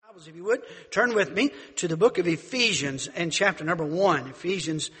Bibles, if you would, turn with me to the book of Ephesians and chapter number 1.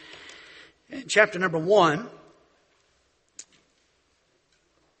 Ephesians chapter number 1.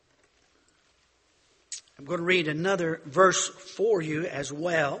 I'm going to read another verse for you as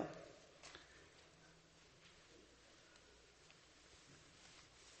well.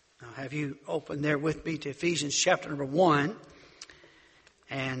 I'll have you open there with me to Ephesians chapter number 1.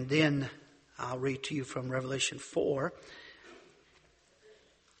 And then I'll read to you from Revelation 4.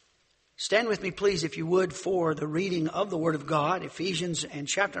 Stand with me, please, if you would, for the reading of the Word of God, Ephesians and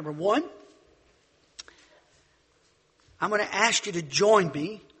chapter number 1. I'm going to ask you to join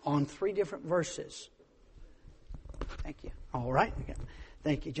me on 3 different verses. Thank you. All right.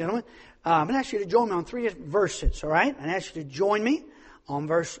 Thank you, gentlemen. I'm going to ask you to join me on 3 different verses, all right? And I ask you to join me on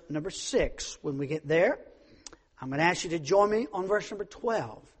verse number 6 when we get there. I'm going to ask you to join me on verse number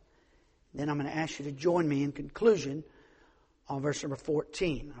 12. Then I'm going to ask you to join me in conclusion on verse number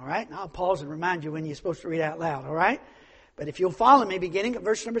 14, all right? And I'll pause and remind you when you're supposed to read out loud, all right? But if you'll follow me, beginning at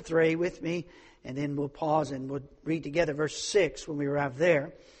verse number 3 with me, and then we'll pause and we'll read together verse 6 when we arrive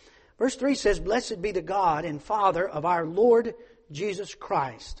there. Verse 3 says, "Blessed be the God and Father of our Lord Jesus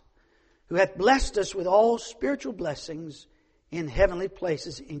Christ, who hath blessed us with all spiritual blessings in heavenly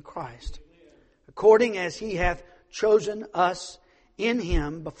places in Christ, according as He hath chosen us in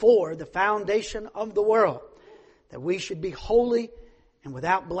Him before the foundation of the world, that we should be holy and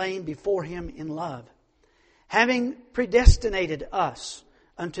without blame before Him in love, having predestinated us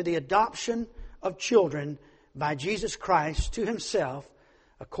unto the adoption of children by Jesus Christ to Himself,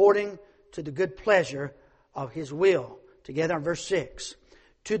 according to the good pleasure of His will." Together in verse 6.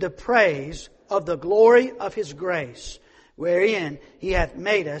 "To the praise of the glory of His grace, wherein He hath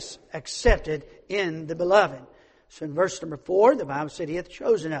made us accepted in the Beloved." So in verse number 4, the Bible said He hath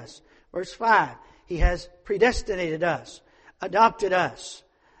chosen us. Verse 5, He has predestinated us, adopted us.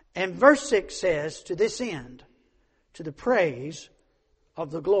 And verse 6 says, "To this end, to the praise of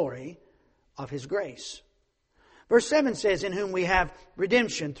the glory of His grace." Verse 7 says, "In whom we have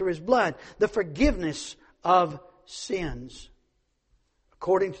redemption through His blood, the forgiveness of sins,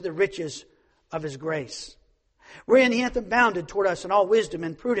 according to the riches of His grace, wherein He hath abounded toward us in all wisdom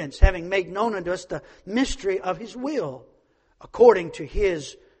and prudence, having made known unto us the mystery of His will, according to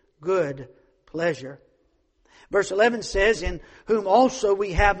His good pleasure." Verse 11 says, "In whom also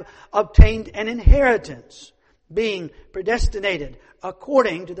we have obtained an inheritance, being predestinated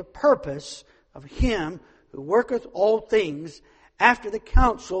according to the purpose of Him who worketh all things after the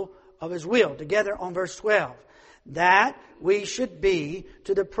counsel of His will." Together on verse 12. "That we should be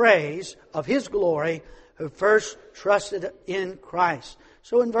to the praise of His glory, who first trusted in Christ."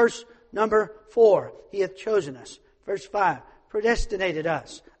 So in verse number 4, He hath chosen us. Verse 5, predestinated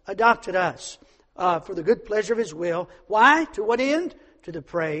us, adopted us for the good pleasure of His will. Why? To what end? To the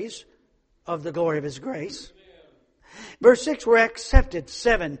praise of the glory of His grace. Verse 6, we're accepted.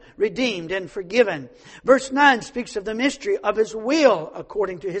 7, redeemed and forgiven. Verse 9 speaks of the mystery of His will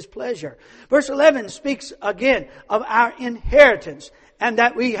according to His pleasure. Verse 11 speaks again of our inheritance and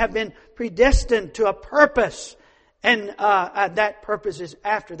that we have been predestined to a purpose. And that purpose is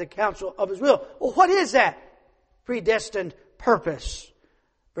after the counsel of His will. Well, what is that predestined purpose?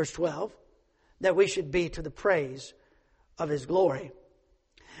 Verse 12, that we should be to the praise of His glory.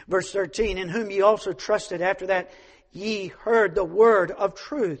 Verse 13, "In whom ye also trusted, after that ye heard the word of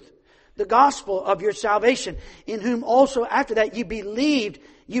truth, the gospel of your salvation, in whom also after that ye believed,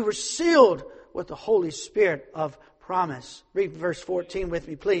 ye were sealed with the Holy Spirit of promise." Read verse 14 with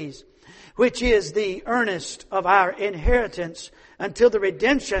me, please. "Which is the earnest of our inheritance until the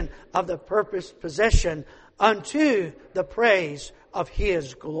redemption of the purposed possession unto the praise of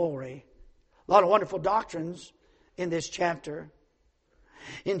His glory." A lot of wonderful doctrines in this chapter.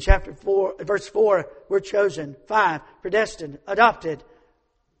 In chapter 4, verse 4, we're chosen. 5, predestined, adopted.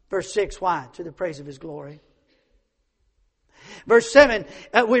 Verse 6, why? To the praise of His glory. Verse 7,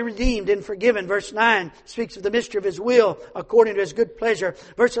 we're redeemed and forgiven. Verse 9 speaks of the mystery of His will according to His good pleasure.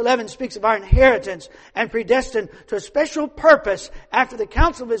 Verse 11 speaks of our inheritance and predestined to a special purpose after the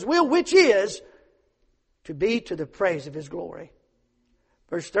counsel of His will, which is to be to the praise of His glory.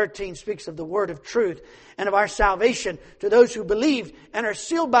 Verse 13 speaks of the word of truth and of our salvation to those who believe and are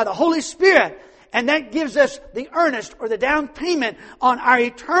sealed by the Holy Spirit. And that gives us the earnest or the down payment on our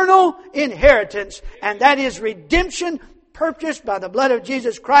eternal inheritance. And that is redemption purchased by the blood of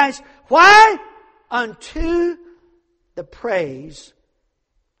Jesus Christ. Why? Unto the praise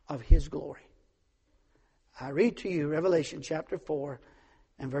of His glory. I read to you Revelation chapter 4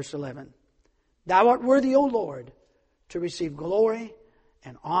 and verse 11. "Thou art worthy, O Lord, to receive glory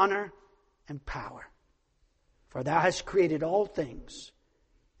and honor and power. For Thou hast created all things,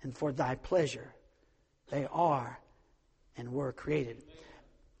 and for Thy pleasure they are and were created.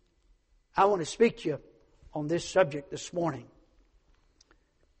 I want to speak to you on this subject this morning.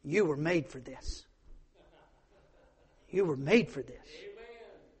 You were made for this. You were made for this.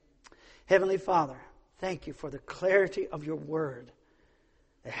 Heavenly Father, thank You for the clarity of Your Word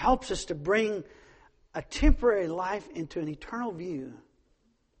that helps us to bring a temporary life into an eternal view.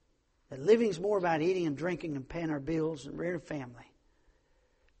 That living is more about eating and drinking and paying our bills and rearing a family.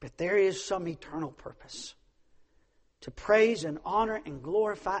 But there is some eternal purpose. To praise and honor and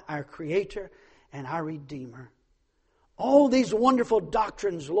glorify our Creator and our Redeemer. All these wonderful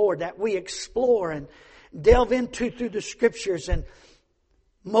doctrines, Lord, that we explore and delve into through the Scriptures and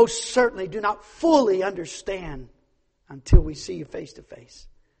most certainly do not fully understand until we see You face to face.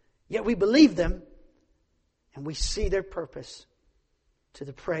 Yet we believe them and we see their purpose to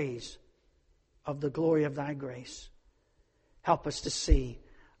the praise of the glory of Thy grace. Help us to see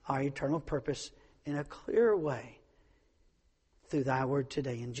our eternal purpose in a clearer way through Thy Word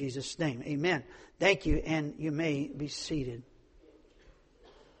today. In Jesus' name, amen. Thank you, and you may be seated.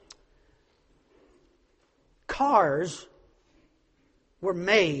 Cars were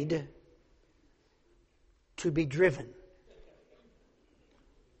made to be driven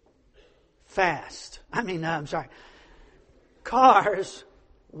fast. Cars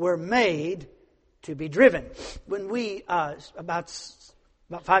were made to be driven. When we, about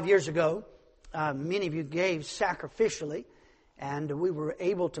 5 years ago, many of you gave sacrificially, and we were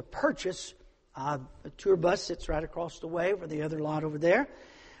able to purchase a tour bus that's right across the way for the other lot over there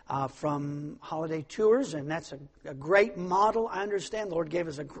from Holiday Tours, and that's a great model. I understand the Lord gave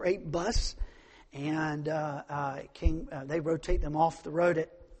us a great bus, and they rotate them off the road at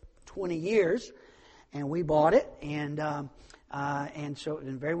 20 years, and we bought it, and so it's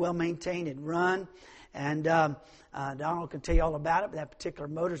been very well maintained and run, and Donald can tell you all about it, but that particular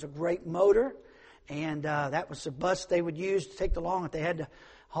motor is a great motor. And that was the bus they would use to take the long if they had to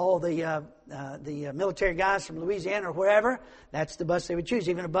haul the military guys from Louisiana or wherever. That's the bus they would choose,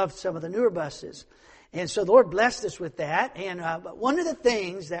 even above some of the newer buses. And so the Lord blessed us with that. And but one of the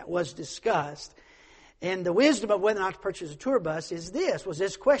things that was discussed in the wisdom of whether or not to purchase a tour bus was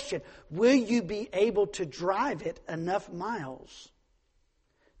this question: will you be able to drive it enough miles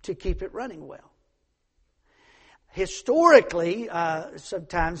to keep it running well? Historically,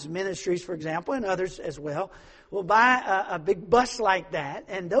 sometimes ministries, for example, and others as well, will buy a big bus like that,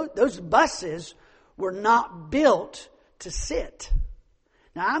 and those buses were not built to sit.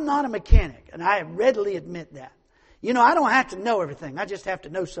 Now, I'm not a mechanic, and I readily admit that. You know, I don't have to know everything. I just have to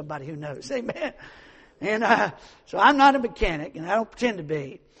know somebody who knows. Amen. And so I'm not a mechanic, and I don't pretend to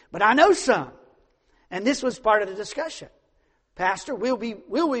be, but I know some. And this was part of the discussion. Pastor, will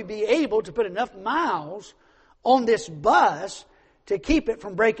we be able to put enough miles on this bus to keep it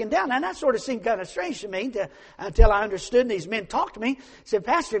from breaking down? And that sort of seemed kind of strange to me until I understood, and these men talked to me. Said,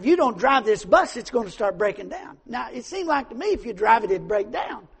 Pastor, if you don't drive this bus, it's going to start breaking down. Now, it seemed like to me if you drive it, it'd break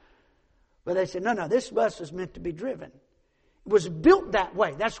down. But they said, no, this bus is meant to be driven. It was built that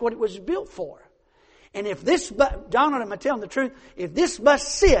way. That's what it was built for. And if this bus, Donald, am I telling the truth? If this bus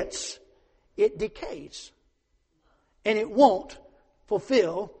sits, it decays. And it won't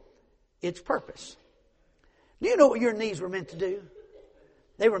fulfill its purpose. Do you know what your knees were meant to do?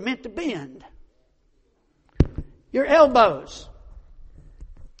 They were meant to bend. Your elbows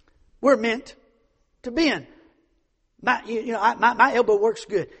were meant to bend. My elbow works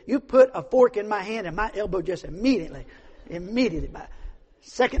good. You put a fork in my hand and my elbow just immediately,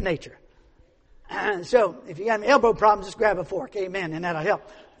 second nature. So if you got any elbow problems, just grab a fork. Amen. And that'll help.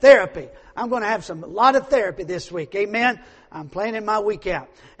 Therapy. I'm going to have a lot of therapy this week. Amen. I'm planning my week out.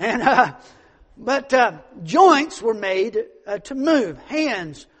 But joints were made to move.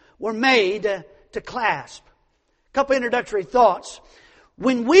 Hands were made to clasp. A couple introductory thoughts.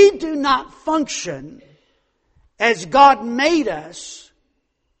 When we do not function as God made us,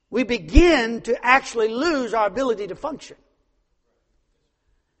 we begin to actually lose our ability to function.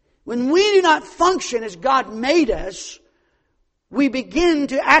 When we do not function as God made us, we begin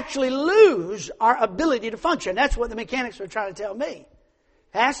to actually lose our ability to function. That's what the mechanics are trying to tell me.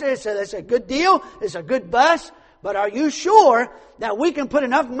 Pastor, it's a good deal, it's a good bus, but are you sure that we can put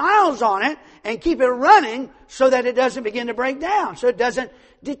enough miles on it and keep it running so that it doesn't begin to break down, so it doesn't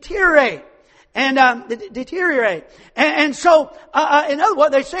deteriorate? And so, in other words,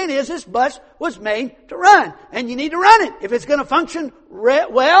 what they're saying is this bus was made to run, and you need to run it. If it's going to function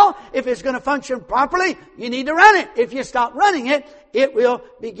well, if it's going to function properly, you need to run it. If you stop running it, it will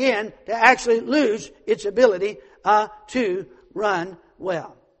begin to actually lose its ability to run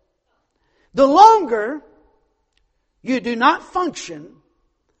well. The longer you do not function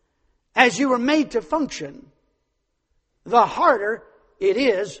as you were made to function, the harder it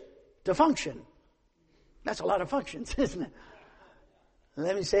is to function. That's a lot of functions, isn't it?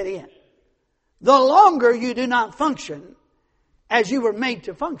 Let me say it again. The longer you do not function as you were made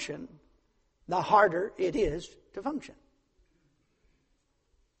to function, the harder it is to function.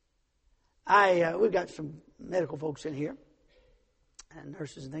 We've got some medical folks in here, and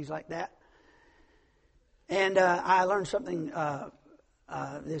nurses and things like that. And I learned something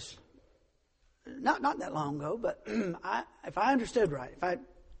this not that long ago, but if I understood right,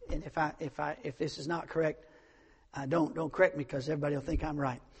 if this is not correct, don't correct me because everybody will think I'm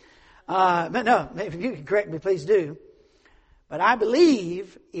right. But no, if you can correct me, please do. But I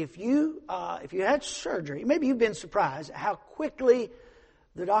believe if you had surgery, maybe you've been surprised at how quickly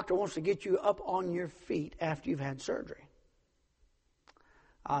the doctor wants to get you up on your feet after you've had surgery.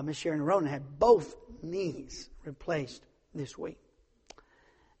 Miss Sharon Ronan had both knees replaced this week.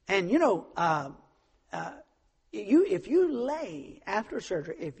 And if you lay after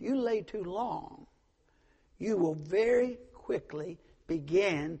surgery, if you lay too long, you will very quickly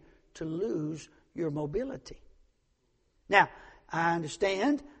begin to lose your mobility. Now, I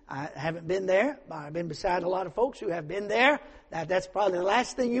understand. I haven't been there, but I've been beside a lot of folks who have been there. That's probably the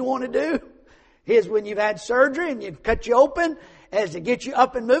last thing you want to do is when you've had surgery and you've cut you open, as to get you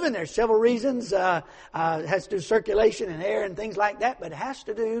up and moving. There's several reasons. It has to do with circulation and air and things like that, but it has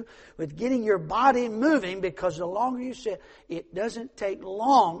to do with getting your body moving, because the longer you sit, it doesn't take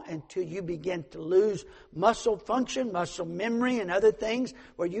long until you begin to lose muscle function, muscle memory, and other things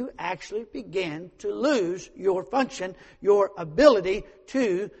where you actually begin to lose your function, your ability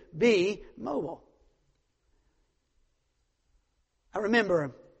to be mobile. I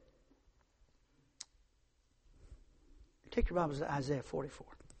remember, take your Bibles to Isaiah 44.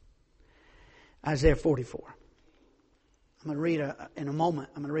 Isaiah 44. I'm going to read in a moment,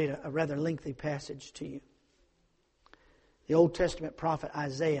 I'm going to read a rather lengthy passage to you. The Old Testament prophet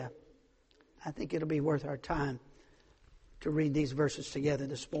Isaiah. I think it'll be worth our time to read these verses together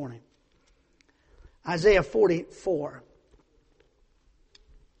this morning. Isaiah 44.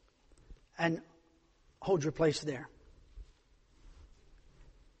 And hold your place there.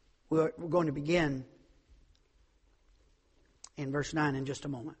 We're going to begin in verse 9 in just a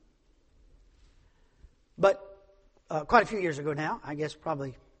moment. But quite a few years ago now, I guess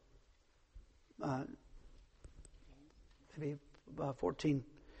probably maybe 14,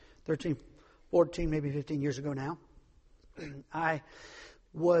 maybe 15 years ago now, I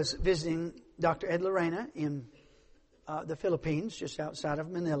was visiting Dr. Ed Lorena in the Philippines, just outside of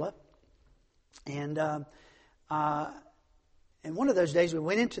Manila. And one of those days we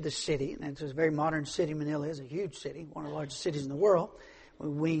went into the city, and it's a very modern city. Manila is a huge city, one of the largest cities in the world.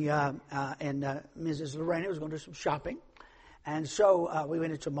 Mrs. Lorena was going to do some shopping. And so we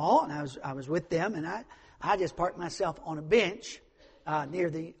went into a mall, and I was with them, and I just parked myself on a bench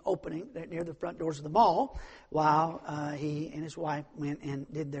near the opening, near the front doors of the mall, while he and his wife went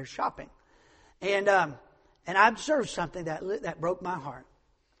and did their shopping. And I observed something that broke my heart.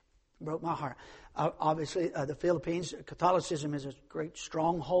 Broke my heart. Obviously, the Philippines, Catholicism is a great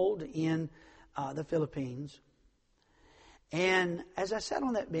stronghold in the Philippines. And as I sat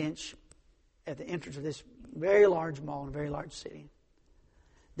on that bench at the entrance of this very large mall in a very large city,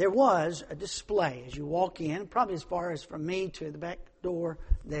 there was a display as you walk in, probably as far as from me to the back door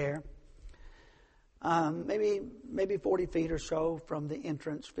there, maybe 40 feet or so from the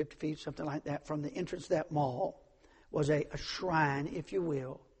entrance, 50 feet, something like that, from the entrance of that mall was a shrine, if you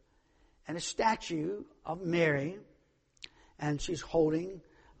will, and a statue of Mary, and she's holding,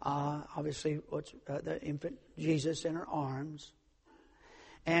 obviously, the infant Jesus in her arms,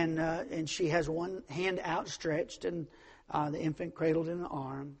 and she has one hand outstretched, and the infant cradled in an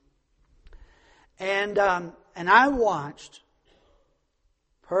arm, and I watched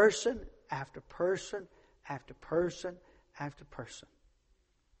person after person after person after person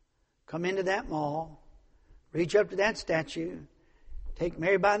come into that mall, reach up to that statue, take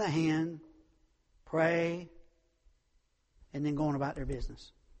Mary by the hand, pray, and then go on about their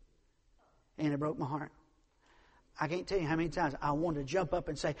business. And it broke my heart. I can't tell you how many times I wanted to jump up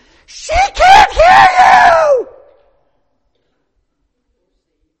and say, "She can't hear you!"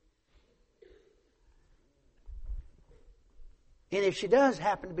 And if she does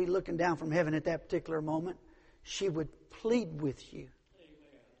happen to be looking down from heaven at that particular moment, she would plead with you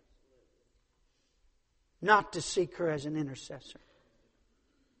not to seek her as an intercessor.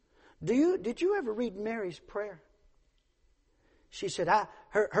 Did you ever read Mary's prayer? She said,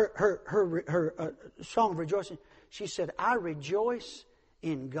 her song of rejoicing. She said, "I rejoice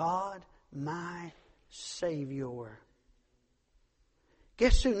in God, my Savior."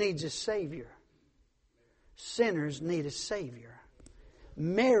 Guess who needs a Savior? Sinners need a Savior.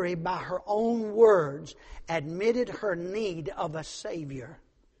 Mary, by her own words, admitted her need of a Savior.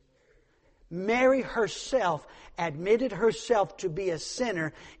 Mary herself admitted herself to be a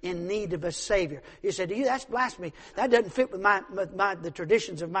sinner in need of a Savior. You said, that's blasphemy. That doesn't fit with the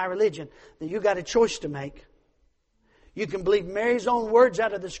traditions of my religion. Then you got a choice to make. You can believe Mary's own words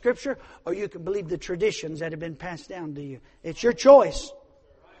out of the Scripture, or you can believe the traditions that have been passed down to you. It's your choice.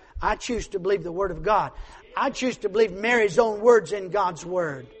 I choose to believe the Word of God. I choose to believe Mary's own words in God's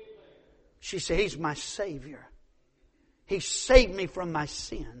Word. She said, He's my Savior. He saved me from my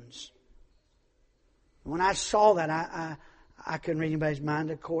sins. When I saw that, I couldn't read anybody's mind,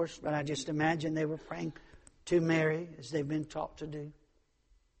 of course, but I just imagined they were praying to Mary as they've been taught to do.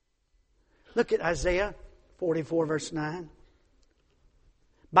 Look at Isaiah 44, verse 9.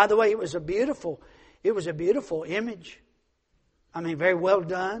 By the way, it was a beautiful image. I mean, very well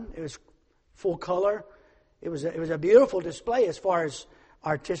done. It was full color. It was a beautiful display as far as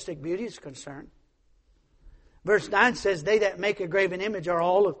artistic beauty is concerned. Verse 9 says, they that make a graven image are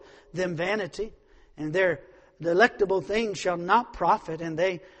all of them vanity, and their delectable things shall not profit, and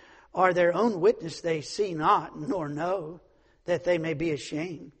they are their own witness, they see not, nor know, that they may be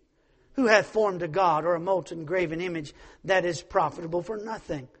ashamed. Who hath formed a god or a molten graven image that is profitable for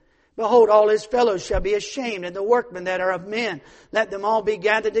nothing? Behold, all his fellows shall be ashamed, and the workmen that are of men. Let them all be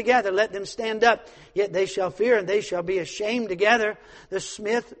gathered together. Let them stand up. Yet they shall fear, and they shall be ashamed together. The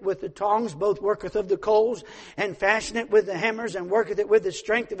smith with the tongs both worketh of the coals, and fashioneth with the hammers, and worketh it with the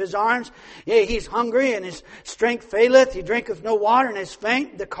strength of his arms. Yea, he is hungry, and his strength faileth. He drinketh no water, and is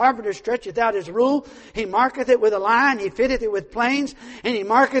faint. The carpenter stretcheth out his rule. He marketh it with a line. He fitteth it with planes. And he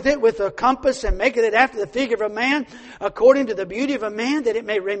marketh it with a compass, and maketh it after the figure of a man, according to the beauty of a man, that it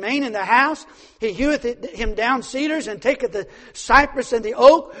may remain in the house. He heweth him down cedars, and taketh the cypress and the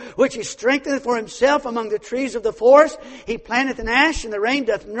oak, which he strengtheneth for himself among the trees of the forest. He planteth an ash, and the rain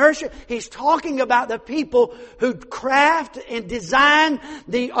doth nourish it. He's talking about the people who craft and design,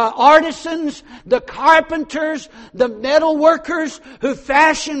 the artisans, the carpenters, the metal workers who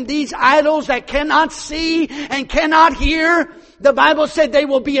fashion these idols that cannot see and cannot hear. The Bible said they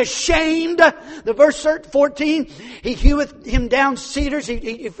will be ashamed. The verse 14, he heweth him down cedars.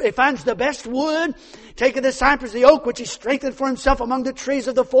 He finds the best wood. Taketh the cypress, the oak, which he strengthened for himself among the trees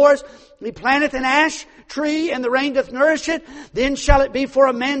of the forest. He planteth an ash tree, and the rain doth nourish it. Then shall it be for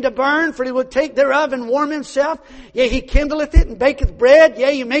a man to burn, for he will take thereof and warm himself. Yea, he kindleth it and baketh bread.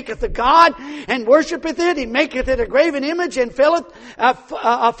 Yea, he maketh a god and worshipeth it. He maketh it a graven image and falleth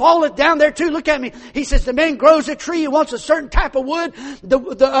down there too. Look at me. He says the man grows a tree. He wants a certain type of wood.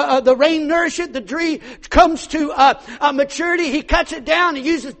 The rain nourish it. The tree comes to maturity. He cuts it down. He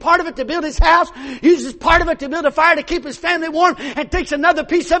uses part of it to build his house. Uses part of it to build a fire to keep his family warm, and takes another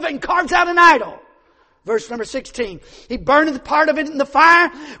piece of it and carves out an idol. Verse number 16. He burneth part of it in the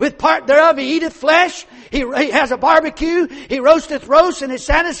fire. With part thereof he eateth flesh. He has a barbecue. He roasteth roast and is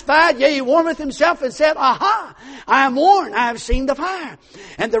satisfied. Yea, he warmeth himself and saith, Aha, I am warmed. I have seen the fire.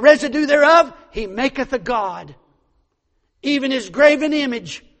 And the residue thereof he maketh a god, even his graven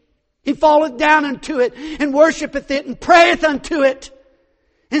image. He falleth down unto it and worshipeth it and prayeth unto it,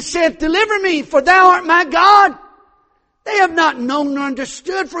 and saith, Deliver me, for thou art my God. They have not known nor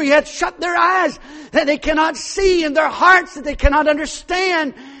understood, for he hath shut their eyes that they cannot see, and their hearts that they cannot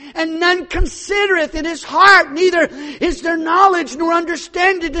understand. And none considereth in his heart, neither is there knowledge nor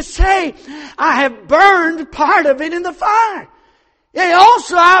understanding to say, I have burned part of it in the fire. Yea,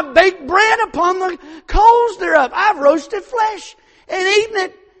 also I have baked bread upon the coals thereof. I have roasted flesh and eaten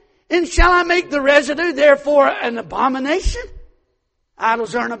it. And shall I make the residue therefore an abomination?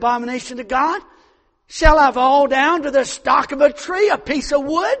 Idols are an abomination to God. Shall I fall down to the stock of a tree, a piece of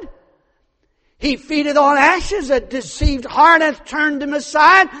wood? He feedeth on ashes, a deceived heart hath turned him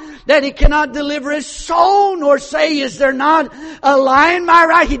aside, that he cannot deliver his soul, nor say, Is there not a lie in my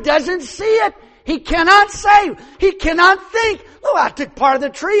right? He doesn't see it. He cannot say. He cannot think. Oh, I took part of the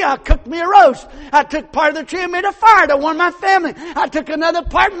tree, I cooked me a roast. I took part of the tree, I made a fire to warm my family. I took another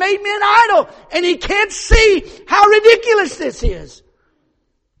part, made me an idol. And he can't see how ridiculous this is.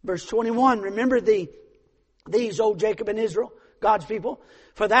 Verse 21, remember these, O Jacob and Israel, God's people,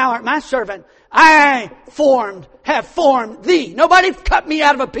 for thou art my servant. I have formed thee. Nobody cut me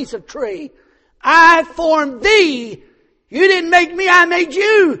out of a piece of tree. I formed thee. You didn't make me, I made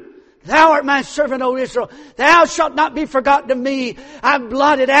you. Thou art my servant, O Israel. Thou shalt not be forgotten of me. I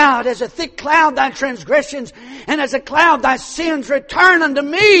blotted out as a thick cloud thy transgressions, and as a cloud thy sins. Return unto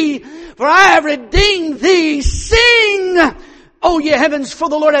me, for I have redeemed thee. Sing, O ye heavens, for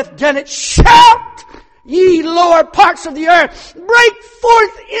the Lord hath done it. Shout Ye lower parts of the earth, break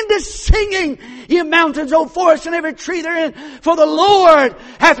forth into singing, ye mountains, O forest, and every tree therein. For the Lord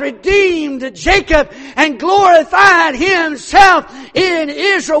hath redeemed Jacob and glorified Himself in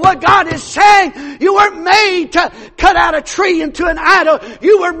Israel. What God is saying, you weren't made to cut out a tree into an idol.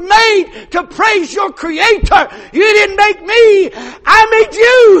 You were made to praise your Creator. You didn't make me. I made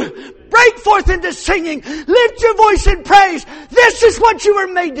you. Break forth into singing. Lift your voice in praise. This is what you were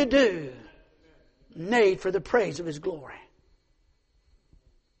made to do. Made for the praise of His glory.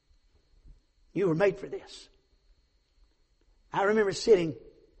 You were made for this. I remember sitting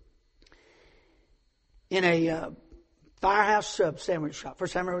in a Firehouse Sub sandwich shop.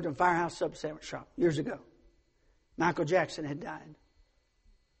 First time I went to a Firehouse Sub sandwich shop years ago. Michael Jackson had died.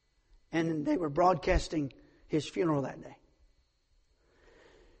 And they were broadcasting his funeral that day.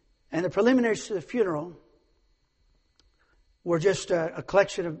 And the preliminaries to the funeral were just a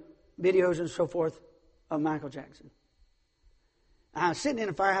collection of videos and so forth of Michael Jackson. I was sitting in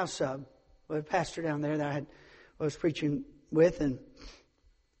a Firehouse Sub with a pastor down there that I was preaching with, and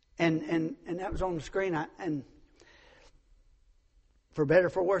that was on the screen. And for better or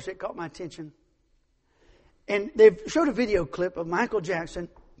for worse, it caught my attention. And they showed a video clip of Michael Jackson,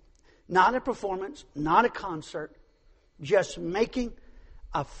 not a performance, not a concert, just making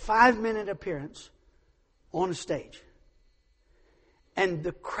a 5-minute appearance on a stage. And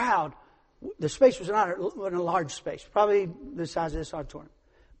the crowd, the space was not a large space, probably the size of this auditorium,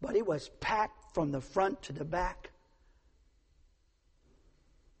 but it was packed from the front to the back.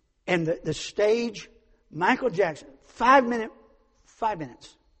 And the stage, Michael Jackson, 5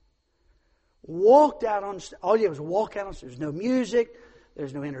 minutes, walked out on stage. All he did was walk out on stage. There's no music,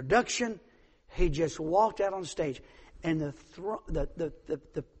 there's no introduction. He just walked out on stage. And the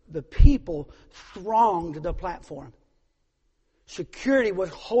people thronged the platform. Security was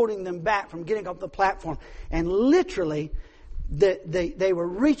holding them back from getting off the platform. And literally, they were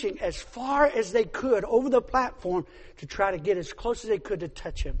reaching as far as they could over the platform to try to get as close as they could to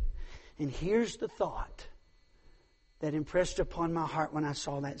touch Him. And here's the thought that impressed upon my heart when I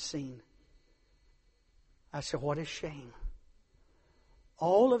saw that scene. I said, what a shame.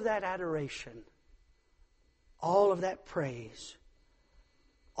 All of that adoration, all of that praise,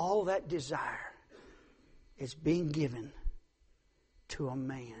 all that desire is being given to a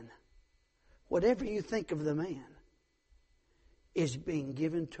man. Whatever you think of the man is being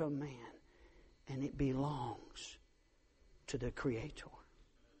given to a man, and it belongs to the Creator.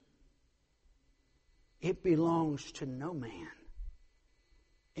 It belongs to no man.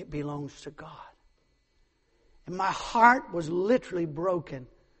 It belongs to God. And my heart was literally broken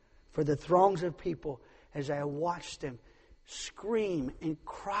for the throngs of people as I watched them scream and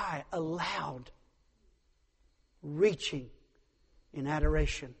cry aloud, reaching in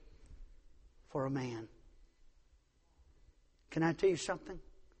adoration for a man. Can I tell you something?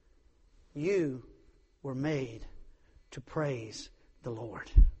 You were made to praise the Lord.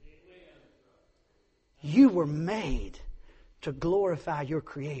 You were made to glorify your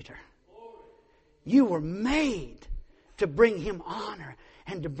Creator. You were made to bring Him honor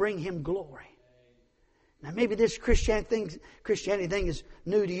and to bring Him glory. Now maybe this Christianity thing is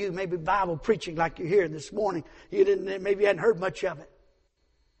new to you. Maybe Bible preaching like you're here this morning. Maybe you hadn't heard much of it.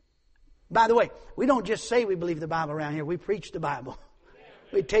 By the way, we don't just say we believe the Bible around here. We preach the Bible.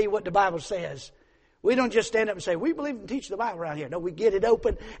 We tell you what the Bible says. We don't just stand up and say, we believe and teach the Bible around here. No, we get it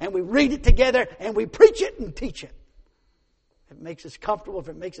open and we read it together and we preach it and teach it. If it makes us comfortable, if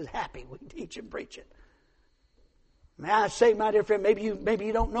it makes us happy, we teach and preach it. May I say, my dear friend, maybe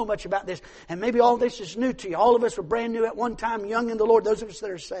you don't know much about this, and maybe all this is new to you. All of us were brand new at one time, young in the Lord, those of us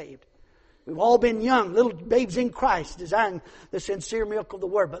that are saved. We've all been young, little babes in Christ, desiring the sincere milk of the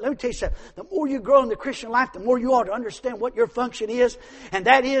Word. But let me tell you something. The more you grow in the Christian life, the more you ought to understand what your function is. And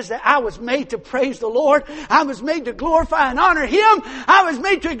that is that I was made to praise the Lord. I was made to glorify and honor Him. I was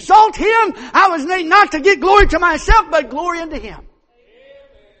made to exalt Him. I was made not to get glory to myself, but glory unto Him.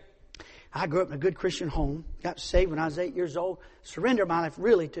 I grew up in a good Christian home. Got saved when I was 8 years old. Surrendered my life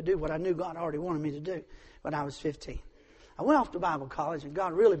really to do what I knew God already wanted me to do when I was 15. I went off to Bible college, and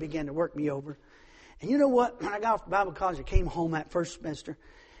God really began to work me over. And you know what? When I got off to Bible college, I came home that first semester,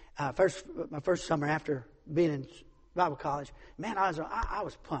 my first summer after being in Bible college. Man, I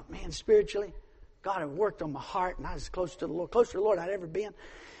was pumped. Man, spiritually, God had worked on my heart, and I was closer to the Lord I'd ever been.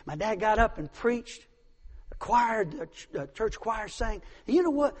 My dad got up and preached. The church choir sang. And you know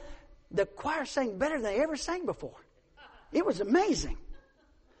what? The choir sang better than they ever sang before. It was amazing.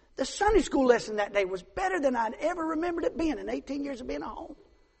 The Sunday school lesson that day was better than I'd ever remembered it being in 18 years of being at home.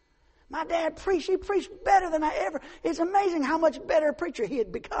 My dad preached. He preached better than I ever. It's amazing how much better a preacher he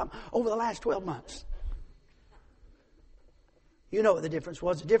had become over the last 12 months. You know what the difference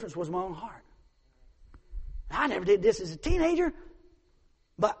was. The difference was my own heart. I never did this as a teenager.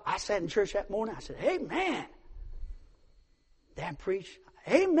 But I sat in church that morning. I said, amen. Dad preached.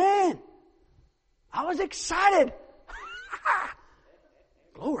 Amen. I was excited.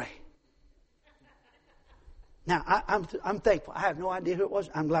 Glory. Now, I'm thankful. I have no idea who it was.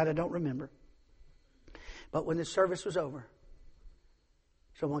 I'm glad I don't remember. But when the service was over,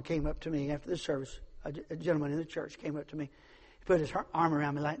 someone came up to me after the service. A gentleman in the church came up to me. He put his arm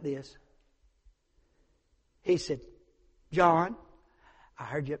around me like this. He said, John, I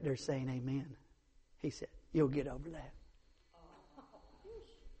heard you up there saying amen. He said, you'll get over that.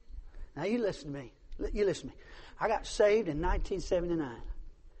 Now you listen to me. You listen to me. I got saved in 1979.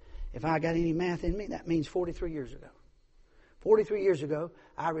 If I got any math in me, that means 43 years ago. 43 years ago,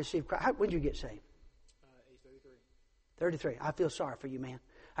 I received Christ. When did you get saved? Age 33. 33. I feel sorry for you, man.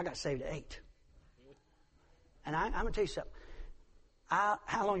 I got saved at 8. And I'm going to tell you something. How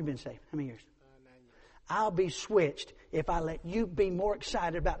long have you been saved? How many years? 9 years. I'll be switched if I let you be more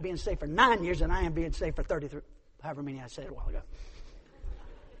excited about being saved for 9 years than I am being saved for 33, however many I said a while ago.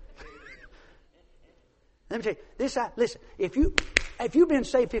 Let me tell you, listen, if you've been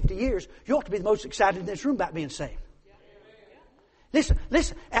saved 50 years, you ought to be the most excited in this room about being saved. Listen,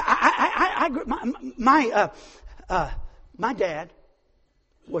 my dad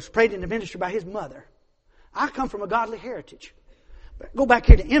was prayed into ministry by his mother. I come from a godly heritage. But go back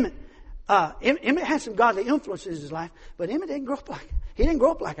here to Emmett. Emmett had some godly influences in his life, but Emmett didn't grow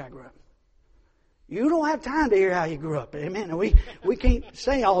up like I grew up. You don't have time to hear how he grew up. Amen. We can't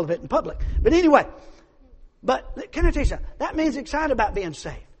say all of it in public. But anyway, but can I tell you something? That man's excited about being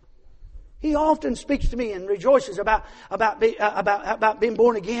saved. He often speaks to me and rejoices about being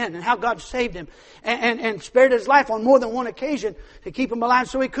born again and how God saved him and spared his life on more than one occasion to keep him alive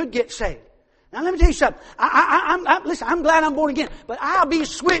so he could get saved. Now let me tell you something. Listen, I'm glad I'm born again, but I'll be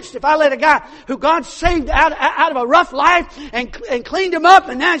switched if I let a guy who God saved out of a rough life and cleaned him up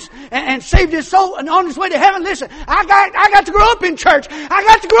and saved his soul and on his way to heaven. Listen, I got to grow up in church. I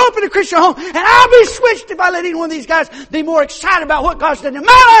got to grow up in a Christian home, and I'll be switched if I let any one of these guys be more excited about what God's done in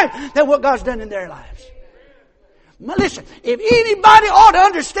my life than what God's done in their lives. Listen, if anybody ought to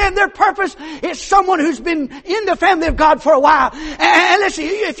understand their purpose, it's someone who's been in the family of God for a while. And listen,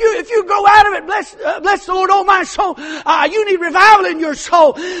 if you grow out of it, bless the Lord, oh my soul, you need revival in your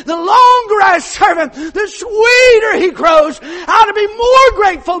soul. The longer I serve Him, the sweeter He grows. I ought to be more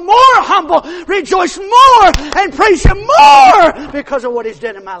grateful, more humble, rejoice more, and praise Him more because of what He's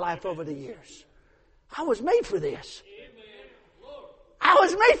done in my life over the years. I was made for this. I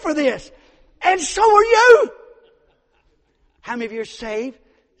was made for this. And so are you. How many of you are saved?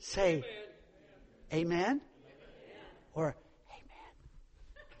 Say amen. Or amen.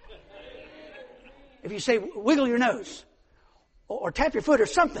 If you say wiggle your nose or tap your foot or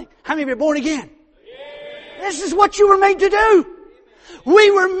something, how many of you are born again? This is what you were made to do.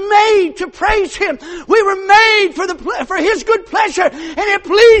 We were made to praise Him. We were made for His good pleasure. And it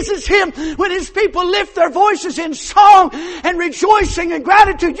pleases Him when His people lift their voices in song and rejoicing and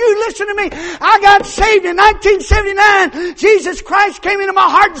gratitude. You listen to me. I got saved in 1979. Jesus Christ came into my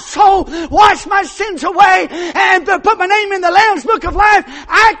heart and soul, washed my sins away, and put my name in the Lamb's Book of Life.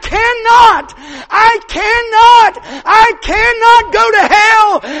 I cannot go to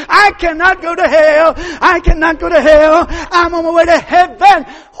hell. I cannot go to hell. I cannot go to hell. I'm on my way to heaven.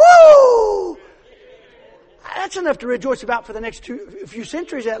 Woo! That's enough to rejoice about for the next few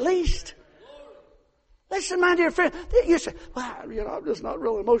centuries at least. Listen, my dear friend, you say, well, I'm just not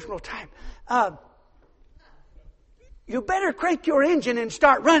real emotional type. You better crank your engine and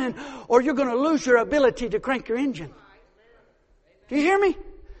start running or you're going to lose your ability to crank your engine. Do you hear me?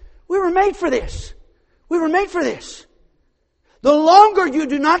 We were made for this. We were made for this. The longer you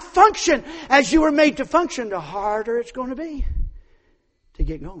do not function as you were made to function, the harder it's going to be to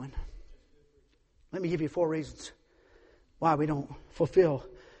get going. Let me give you 4 reasons why we don't fulfill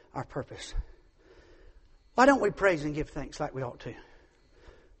our purpose. Why don't we praise and give thanks like we ought to?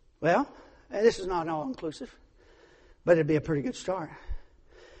 Well, this is not all inclusive, but it'd be a pretty good start.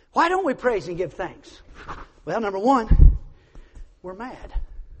 Why don't we praise and give thanks? Well, number 1, we're mad.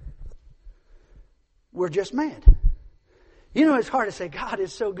 We're just mad. You know, it's hard to say God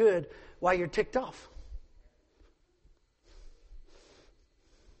is so good while you're ticked off.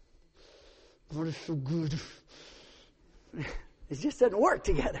 God is so good. It just doesn't work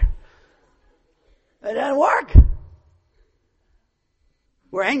together. It doesn't work.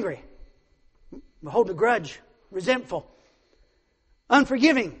 We're angry. We're holding a grudge. Resentful.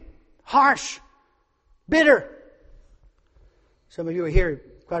 Unforgiving. Harsh. Bitter. Some of you were here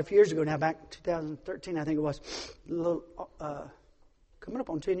quite a few years ago now, back in 2013, I think it was. A little coming up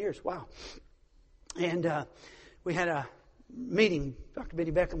on 10 years. Wow. And we had a meeting. Dr.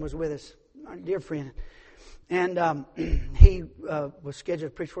 Benny Beckham was with us, our dear friend. And he was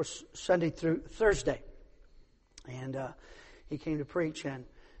scheduled to preach for Sunday through Thursday. And he came to preach, and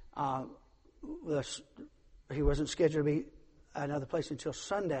he wasn't scheduled to be another place until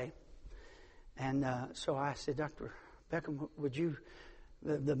Sunday. And so I said, Dr. Beckham, would you,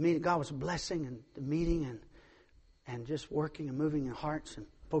 the meeting, God was blessing and the meeting and just working and moving in hearts, and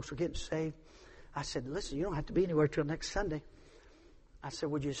folks were getting saved. I said, listen, you don't have to be anywhere till next Sunday. I said,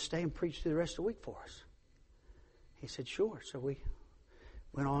 would you stay and preach through the rest of the week for us? He said, sure. So we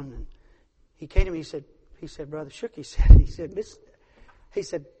went on, and he came to me. He said, Brother Shook, he said,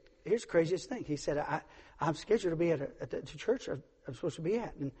 here's the craziest thing. He said, I'm scheduled to be at the church I'm supposed to be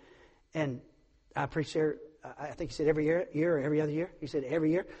at, and I preach there. I think he said every year or every other year. He said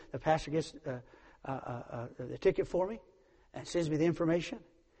every year the pastor gets the ticket for me and sends me the information.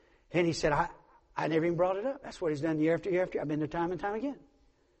 And he said, I never even brought it up. That's what he's done year after year after year. I've been there time and time again.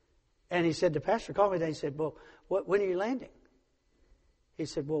 And he said, the pastor called me today and said, well, when are you landing? He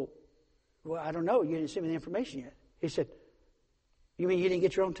said, well, I don't know. You didn't send me the information yet. He said, you mean you didn't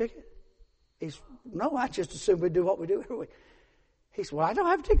get your own ticket? He said, no, I just assumed we'd do what we do every week. He said, well, I don't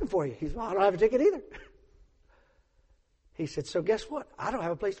have a ticket for you. He said, well, I don't have a ticket either. He said, so guess what? I don't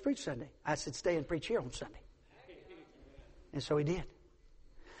have a place to preach Sunday. I said, stay and preach here on Sunday. And so he did.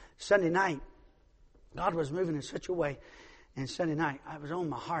 Sunday night, God was moving in such a way. And Sunday night, I was on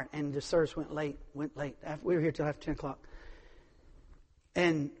my heart. And the service went late. We were here till after 10 o'clock.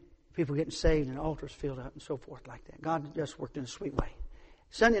 And people getting saved and altars filled up and so forth like that. God just worked in a sweet way.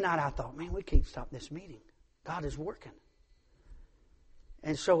 Sunday night, I thought, man, we can't stop this meeting. God is working.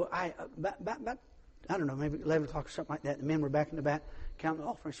 And so I don't know, maybe 11 o'clock or something like that. The men were back in the back counting the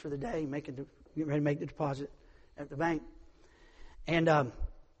offerings for the day, getting ready to make the deposit at the bank. And I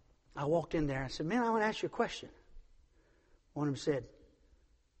walked in there. I said, man, I want to ask you a question. One of them said,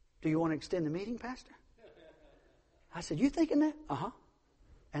 do you want to extend the meeting, Pastor? I said, you thinking that? Uh-huh.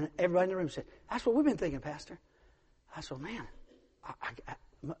 And everybody in the room said, that's what we've been thinking, Pastor. I said, man,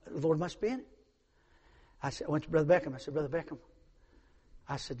 the Lord must be in it. I went to Brother Beckham. I said, Brother Beckham,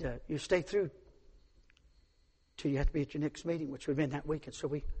 I said, you stay through till you have to be at your next meeting, which would have been that week. And so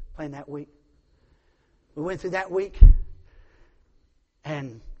we planned that week. We went through that week,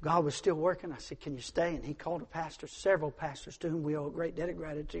 and God was still working. I said, can you stay? And he called several pastors to whom we owe a great debt of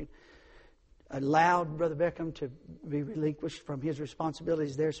gratitude, allowed Brother Beckham to be relinquished from his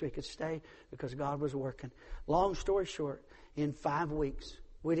responsibilities there so he could stay because God was working. Long story short, in 5 weeks,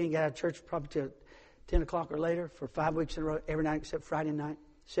 we didn't get out of church probably till 10 o'clock or later for 5 weeks in a row, every night except Friday night.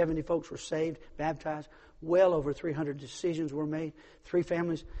 70 folks were saved, baptized. Well over 300 decisions were made. 3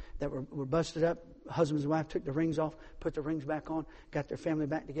 families that were busted up. Husbands and wife took the rings off, put the rings back on, got their family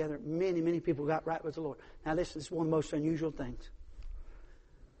back together. Many, many people got right with the Lord. Now this is one of the most unusual things.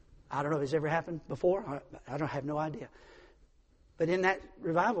 I don't know if it's ever happened before. I have no idea. But in that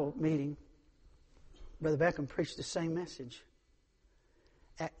revival meeting, Brother Beckham preached the same message.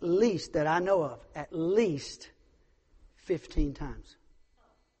 At least, that I know of, at least 15 times.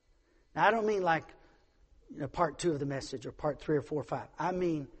 Now, I don't mean like part 2 of the message or part 3 or 4 or 5. I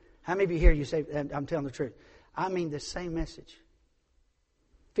mean, how many of you here you say, I'm telling the truth? I mean the same message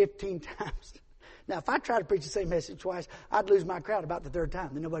 15 times. Now, if I tried to preach the same message twice, I'd lose my crowd about the 3rd time.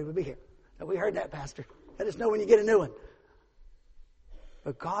 Then nobody would be here. Now, we heard that, Pastor. Let us know when you get a new one.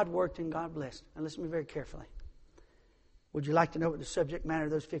 But God worked and God blessed. Now, listen to me very carefully. Would you like to know what the subject matter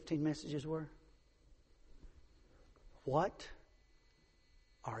of those 15 messages were? What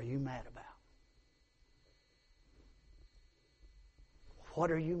are you mad about? What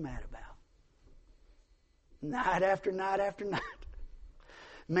are you mad about? Night after night after night.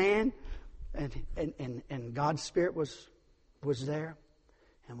 Man, and God's Spirit was there.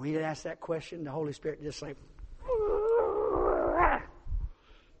 And when He'd ask that question, the Holy Spirit just like,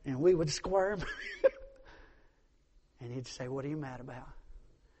 and we would squirm. And He'd say, what are you mad about?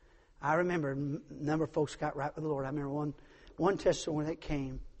 I remember a number of folks got right with the Lord. I remember one testimony that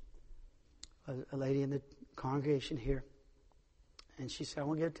came, a lady in the congregation here. And she said, I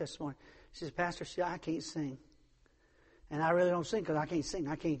want to give a testimony. She says, Pastor, I can't sing. And I really don't sing because I can't sing.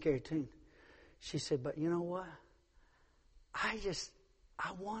 I can't carry a tune. She said, but you know what? I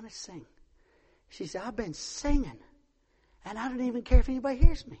want to sing. She said, I've been singing. And I don't even care if anybody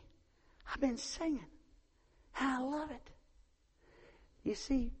hears me. I've been singing. And I love it. You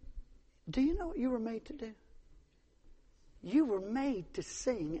see, do you know what you were made to do? You were made to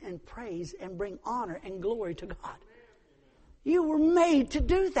sing and praise and bring honor and glory to God. You were made to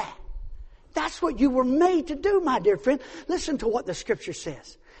do that. That's what you were made to do, my dear friend. Listen to what the Scripture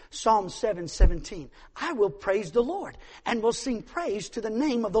says. Psalm 7:17. I will praise the Lord and will sing praise to the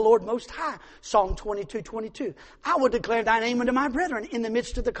name of the Lord Most High. Psalm 22:22. I will declare thy name unto my brethren. In the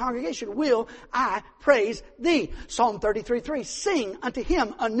midst of the congregation will I praise thee. Psalm 33:3. Sing unto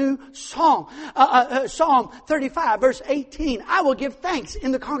him a new song. Psalm 35 verse 18. I will give thanks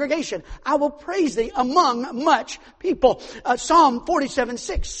in the congregation. I will praise thee among much people. Psalm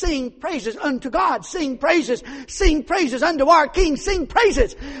 47:6. Sing praises unto God. Sing praises. Sing praises unto our King. Sing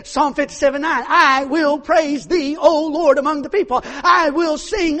praises. Psalm 57:9. I will praise thee, O Lord, among the people. I will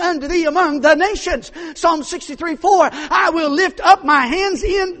sing unto thee among the nations. Psalm 63:4. I will lift up my hands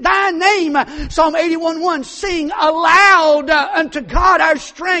in thy name. Psalm 81:1. Sing aloud unto God our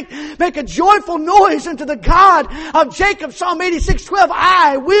strength. Make a joyful noise unto the God of Jacob. Psalm 86:12.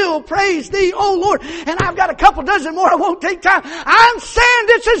 I will praise thee, O Lord. And I've got a couple dozen more. I won't take time. I'm saying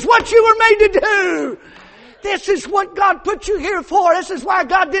this is what you were made to do. This is what God put you here for. This is why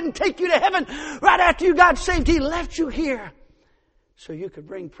God didn't take you to heaven right after you got saved. He left you here so you could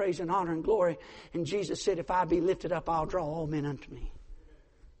bring praise and honor and glory. And Jesus said, if I be lifted up, I'll draw all men unto me.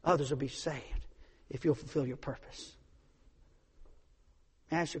 Others will be saved if you'll fulfill your purpose.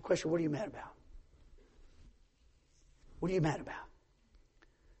 May I ask you a question? What are you mad about? What are you mad about?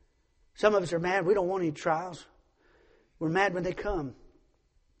 Some of us are mad. We don't want any trials. We're mad when they come.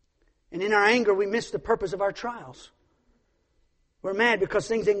 And in our anger, we miss the purpose of our trials. We're mad because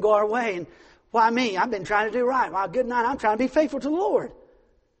things didn't go our way. And why me? I've been trying to do right. Well, good night. I'm trying to be faithful to the Lord.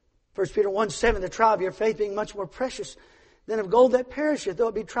 1 Peter 1:7, the trial of your faith being much more precious than of gold that perisheth, though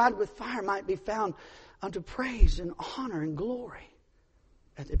it be tried with fire, might be found unto praise and honor and glory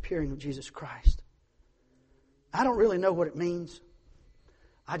at the appearing of Jesus Christ. I don't really know what it means.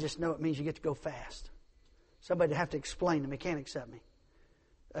 I just know it means you get to go fast. Somebody have to explain the mechanics of me.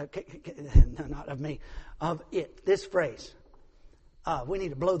 No, not of me, of it. This phrase. We need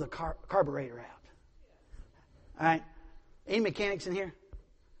to blow the carburetor out. All right? Any mechanics in here?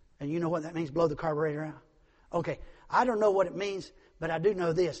 And you know what that means, blow the carburetor out? Okay. I don't know what it means, but I do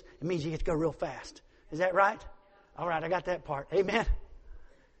know this. It means you get to go real fast. Is that right? All right, I got that part. Amen.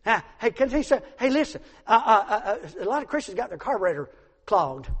 Hey, can I tell you something? Hey, listen. A lot of Christians got their carburetor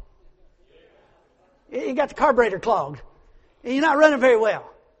clogged. You got the carburetor clogged. And you're not running very well.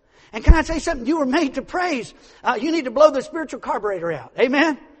 And can I say something? You were made to praise. You need to blow the spiritual carburetor out.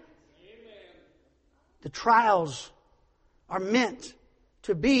 Amen? Amen. The trials are meant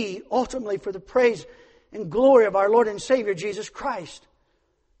to be ultimately for the praise and glory of our Lord and Savior Jesus Christ.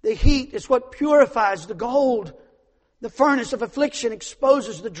 The heat is what purifies the gold. The furnace of affliction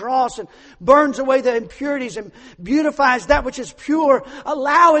exposes the dross and burns away the impurities and beautifies that which is pure,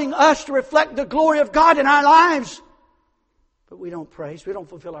 allowing us to reflect the glory of God in our lives. But we don't praise. We don't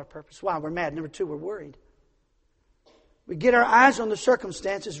fulfill our purpose. Why? We're mad. Number two, we're worried. We get our eyes on the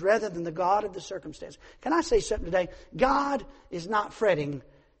circumstances rather than the God of the circumstance. Can I say something today? God is not fretting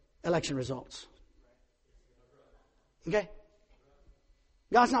election results. Okay?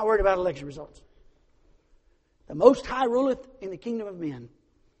 God's not worried about election results. The Most High ruleth in the kingdom of men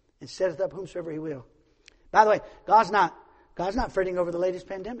and setteth up whomsoever He will. By the way, God's not fretting over the latest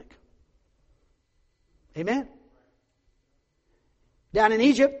pandemic. Amen? Down in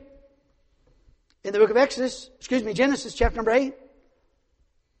Egypt, in the book of Genesis chapter number 8,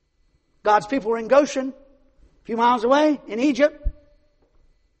 God's people were in Goshen, a few miles away in Egypt.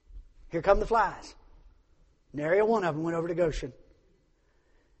 Here come the flies. Nary one of them went over to Goshen.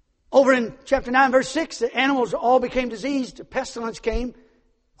 Over in chapter 9, verse 6, the animals all became diseased. A pestilence came.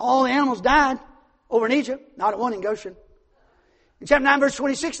 All the animals died over in Egypt. Not one in Goshen. In chapter 9, verse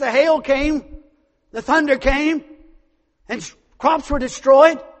 26, the hail came. The thunder came. And crops were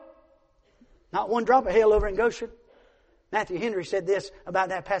destroyed. Not one drop of hail over in Goshen. Matthew Henry said this about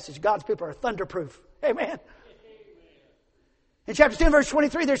that passage. God's people are thunderproof. Amen. In chapter 10, verse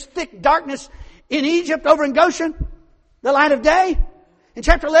 23, there's thick darkness in Egypt over in Goshen. The light of day. In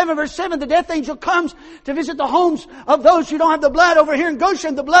chapter 11, verse 7, the death angel comes to visit the homes of those who don't have the blood over here in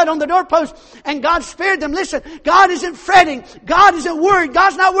Goshen, the blood on the doorpost, and God spared them. Listen, God isn't fretting. God isn't worried.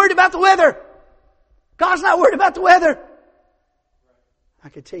 God's not worried about the weather. God's not worried about the weather. I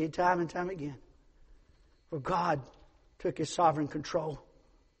could tell you time and time again where God took His sovereign control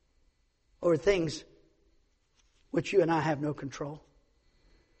over things which you and I have no control.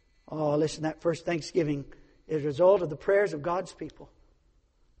 Oh, listen, that first Thanksgiving is a result of the prayers of God's people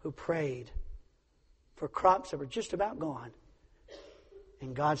who prayed for crops that were just about gone.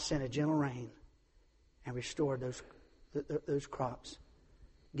 And God sent a gentle rain and restored those crops,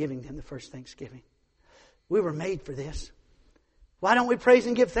 giving them the first Thanksgiving. We were made for this. Why don't we praise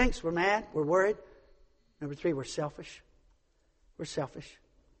and give thanks? We're mad. We're worried. Number 3, we're selfish. We're selfish.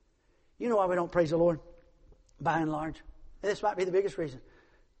 You know why we don't praise the Lord? By and large. And this might be the biggest reason.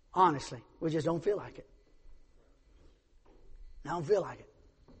 Honestly, we just don't feel like it. I don't feel like it.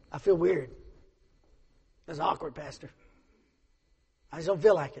 I feel weird. That's awkward, Pastor. I just don't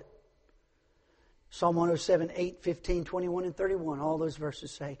feel like it. Psalm 107, 8, 15, 21, and 31. All those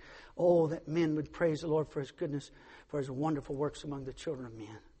verses say, oh, that men would praise the Lord for His goodness, for His wonderful works among the children of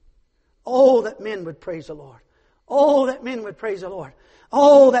men. Oh, that men would praise the Lord. Oh, that men would praise the Lord.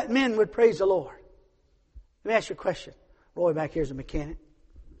 Oh, that men would praise the Lord. Let me ask you a question. Roy back here is a mechanic.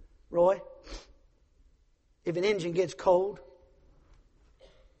 Roy, if an engine gets cold,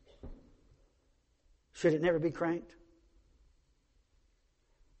 should it never be cranked?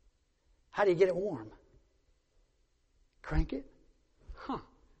 How do you get it warm? Crank it? Huh.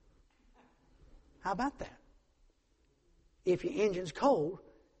 How about that? If your engine's cold,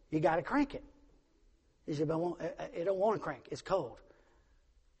 you got to crank it. You say, but it don't want to crank. It's cold.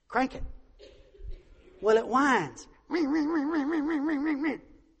 Crank it. Well, it whines.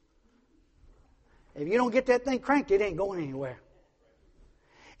 If you don't get that thing cranked, it ain't going anywhere.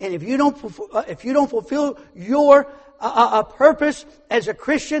 And if you don't fulfill your purpose as a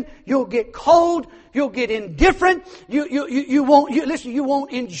Christian, you'll get cold. You'll get indifferent. You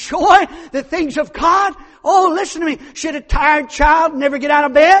won't enjoy the things of God. Oh, listen to me. Should a tired child never get out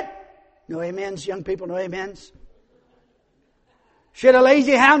of bed? No amens, young people. No amens. Should a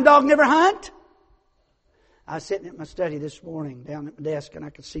lazy hound dog never hunt? I was sitting at my study this morning down at my desk, and I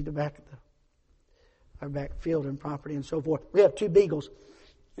could see the back of our back field and property and so forth. We have 2 beagles.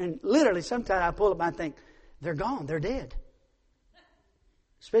 And literally, sometimes I pull up and I think, they're gone, they're dead.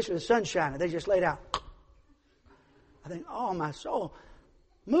 Especially the sun shining, they just laid out. I think, oh my soul,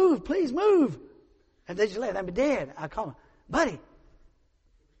 move, please move. And they just lay there, they're dead. I call them, buddy,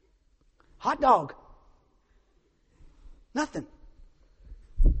 hot dog, nothing.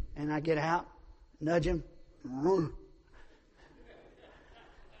 And I get out, nudge him.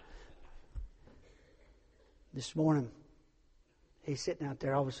 This morning, he's sitting out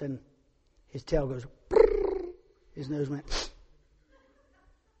there, all of a sudden, his tail goes, his nose went,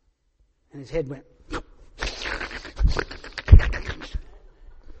 and his head went.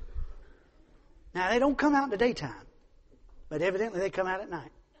 Now, they don't come out in the daytime, but evidently they come out at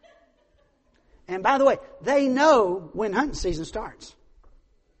night. And by the way, they know when hunting season starts.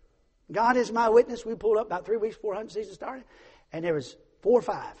 God is my witness. We pulled up about 3 weeks before hunting season started, and there was 4 or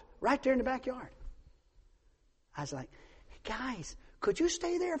 5 right there in the backyard. I was like, guys, could you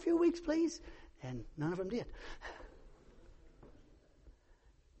stay there a few weeks, please? And none of them did.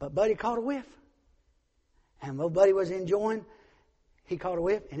 But Buddy caught a whiff. And while Buddy was enjoying, he caught a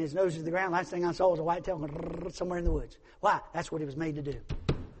whiff, and his nose was to the ground. Last thing I saw was a white tail somewhere in the woods. Why? That's what he was made to do.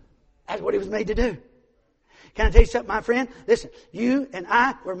 That's what he was made to do. Can I tell you something, my friend? Listen, you and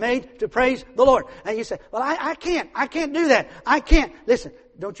I were made to praise the Lord. And you say, well, I can't do that. I can't. Listen,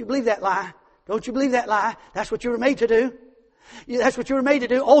 don't you believe that lie? Don't you believe that lie? That's what you were made to do. That's what you were made to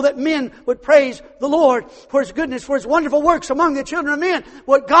do. Oh, that men would praise the Lord for His goodness, for His wonderful works among the children of men.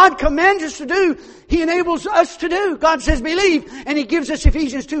 What God commands us to do, He enables us to do. God says believe, and He gives us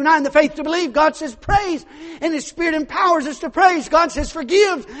Ephesians 2:9, the faith to believe. God says praise, and His Spirit empowers us to praise. God says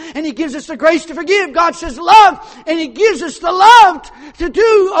forgive, and He gives us the grace to forgive. God says love, and He gives us the love to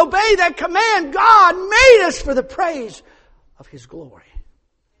obey that command. God made us for the praise of His glory.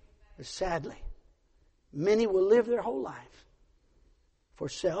 But sadly, many will live their whole life for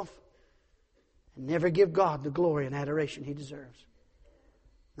self and never give God the glory and adoration He deserves.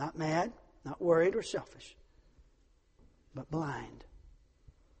 Not mad, not worried or selfish, but blind.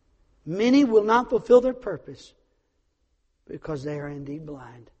 Many will not fulfill their purpose because they are indeed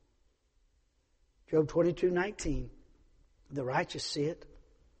blind. Job 22:19, the righteous see it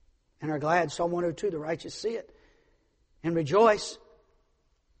and are glad. Psalm 102, the righteous see it and rejoice.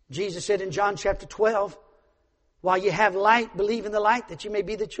 Jesus said in John chapter 12, while you have light, believe in the light, that you may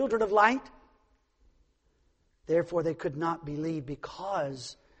be the children of light. Therefore they could not believe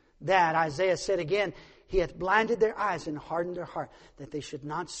because that, Isaiah said again, He hath blinded their eyes and hardened their heart, that they should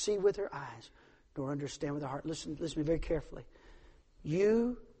not see with their eyes, nor understand with their heart. Listen to me very carefully.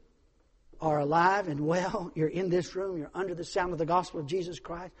 You are alive and well. You're in this room. You're under the sound of the gospel of Jesus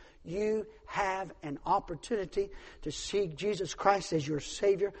Christ. You have an opportunity to seek Jesus Christ as your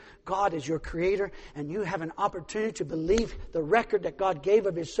Savior, God as your Creator, and you have an opportunity to believe the record that God gave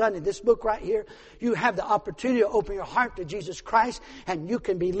of His Son in this book right here. You have the opportunity to open your heart to Jesus Christ, and you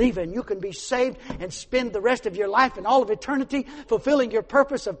can believe and you can be saved and spend the rest of your life and all of eternity fulfilling your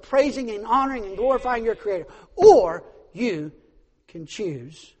purpose of praising and honoring and glorifying your Creator. Or you can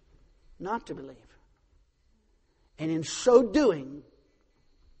choose not to believe. And in so doing,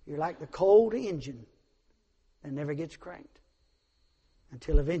 you're like the cold engine that never gets cranked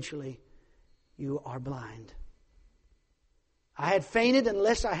until eventually you are blind. I had fainted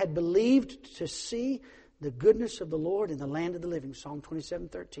unless I had believed to see the goodness of the Lord in the land of the living. Psalm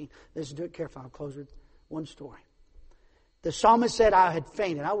 27:13. Listen to it carefully. I'll close with one story. The psalmist said, I had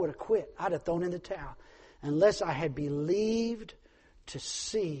fainted. I would have quit. I'd have thrown in the towel unless I had believed to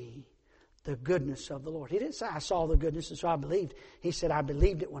see the goodness of the Lord. He didn't say I saw the goodness and so I believed. He said I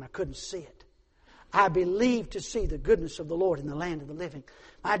believed it when I couldn't see it. I believed to see the goodness of the Lord in the land of the living.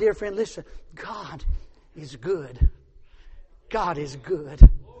 My dear friend, listen. God is good. God is good.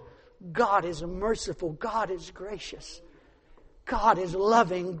 God is merciful. God is gracious. God is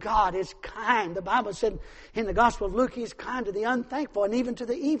loving. God is kind. The Bible said in the Gospel of Luke, He's kind to the unthankful and even to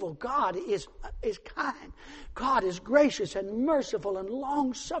the evil. God is kind. God is gracious and merciful and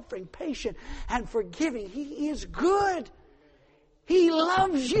long-suffering, patient and forgiving. He is good. He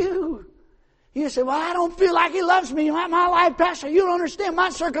loves you. You say, well, I don't feel like He loves me. My life, Pastor, you don't understand my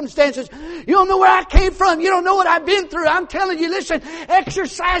circumstances. You don't know where I came from. You don't know what I've been through. I'm telling you, listen,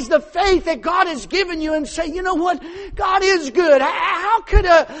 exercise the faith that God has given you and say, you know what? God is good. How could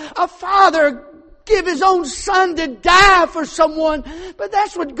a father give His own Son to die for someone? But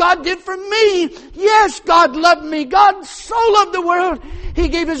that's what God did for me. Yes, God loved me. God so loved the world. He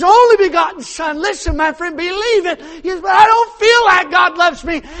gave His only begotten Son. Listen, my friend, believe it. Yes, but I don't feel like God loves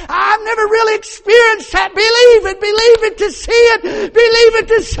me. I've never really experienced that. Believe it. Believe it to see it. Believe it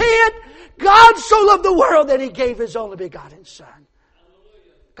to see it. God so loved the world that He gave His only begotten Son.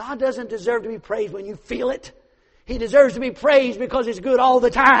 God doesn't deserve to be praised when you feel it. He deserves to be praised because He's good all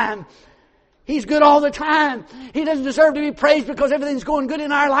the time. He's good all the time. He doesn't deserve to be praised because everything's going good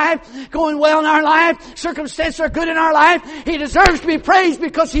in our life, going well in our life, circumstances are good in our life. He deserves to be praised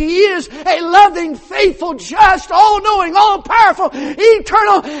because He is a loving, faithful, just, all-knowing, all-powerful,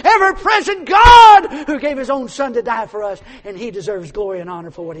 eternal, ever-present God who gave His own Son to die for us. And He deserves glory and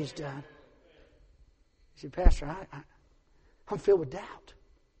honor for what He's done. You say, Pastor, I'm filled with doubt.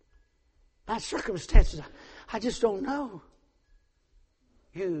 My circumstances, I just don't know.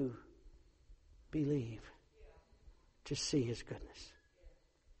 You believe to see His goodness.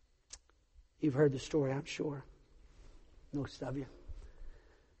 You've heard the story, I'm sure. Most of you.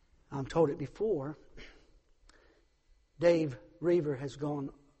 I've told it before. Dave Reaver has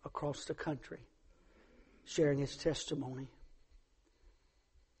gone across the country sharing his testimony.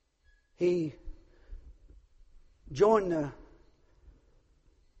 He joined the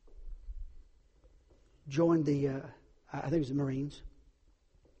I think it was the Marines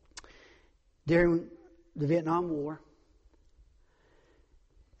during the Vietnam War.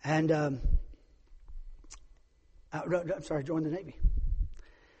 And joined the Navy.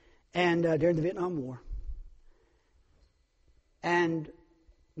 And during the Vietnam War. And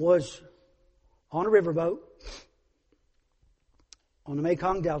was on a riverboat on the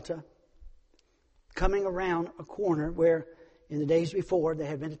Mekong Delta, coming around a corner where in the days before they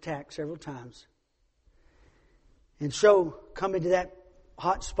had been attacked several times. And so, coming to that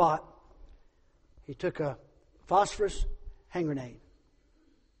hot spot, he took a phosphorus hand grenade.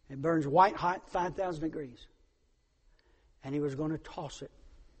 It burns white hot, 5,000 degrees. And he was going to toss it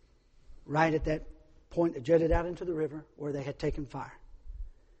right at that point that jutted out into the river where they had taken fire.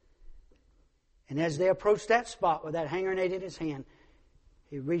 And as they approached that spot with that hand grenade in his hand,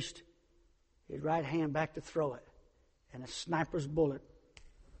 he reached his right hand back to throw it. And a sniper's bullet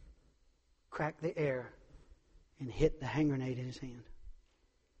cracked the air and hit the hand grenade in his hand.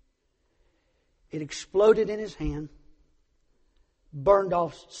 It exploded in his hand, burned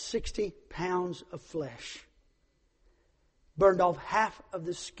off 60 pounds of flesh, burned off half of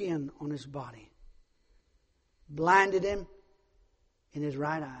the skin on his body, blinded him in his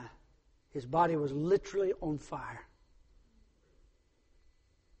right eye. His body was literally on fire.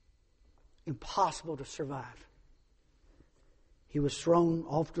 Impossible to survive. He was thrown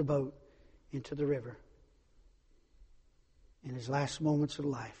off the boat into the river in his last moments of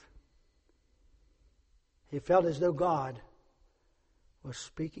life. He felt as though God was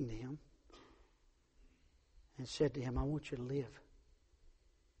speaking to him and said to him, I want you to live.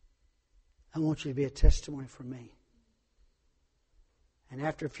 I want you to be a testimony for me. And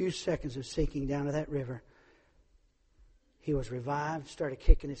after a few seconds of sinking down to that river, he was revived, started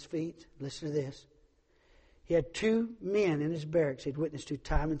kicking his feet. Listen to this. He had two men in his barracks he'd witnessed to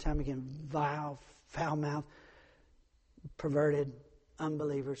time and time again, vile, foul-mouthed, perverted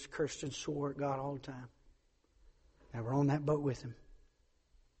unbelievers, cursed and swore at God all the time. They were on that boat with him.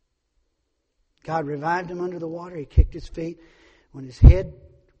 God revived him under the water. He kicked his feet. When his head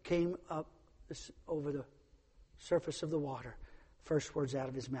came up over the surface of the water, first words out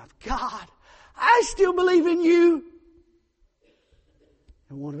of his mouth, God, I still believe in you.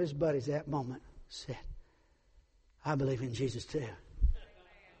 And one of his buddies at that moment said, I believe in Jesus too.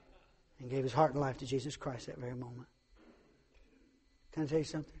 And gave his heart and life to Jesus Christ that very moment. Can I tell you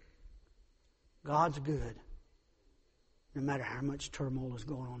something? God's good no matter how much turmoil is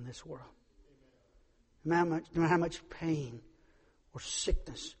going on in this world. No matter how much pain or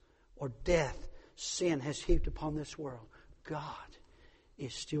sickness or death sin has heaped upon this world. God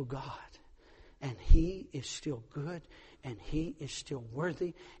is still God. And He is still good. And He is still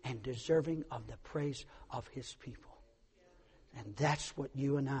worthy and deserving of the praise of His people. And that's what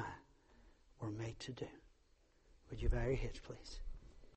you and I were made to do. Would you bow your heads, please?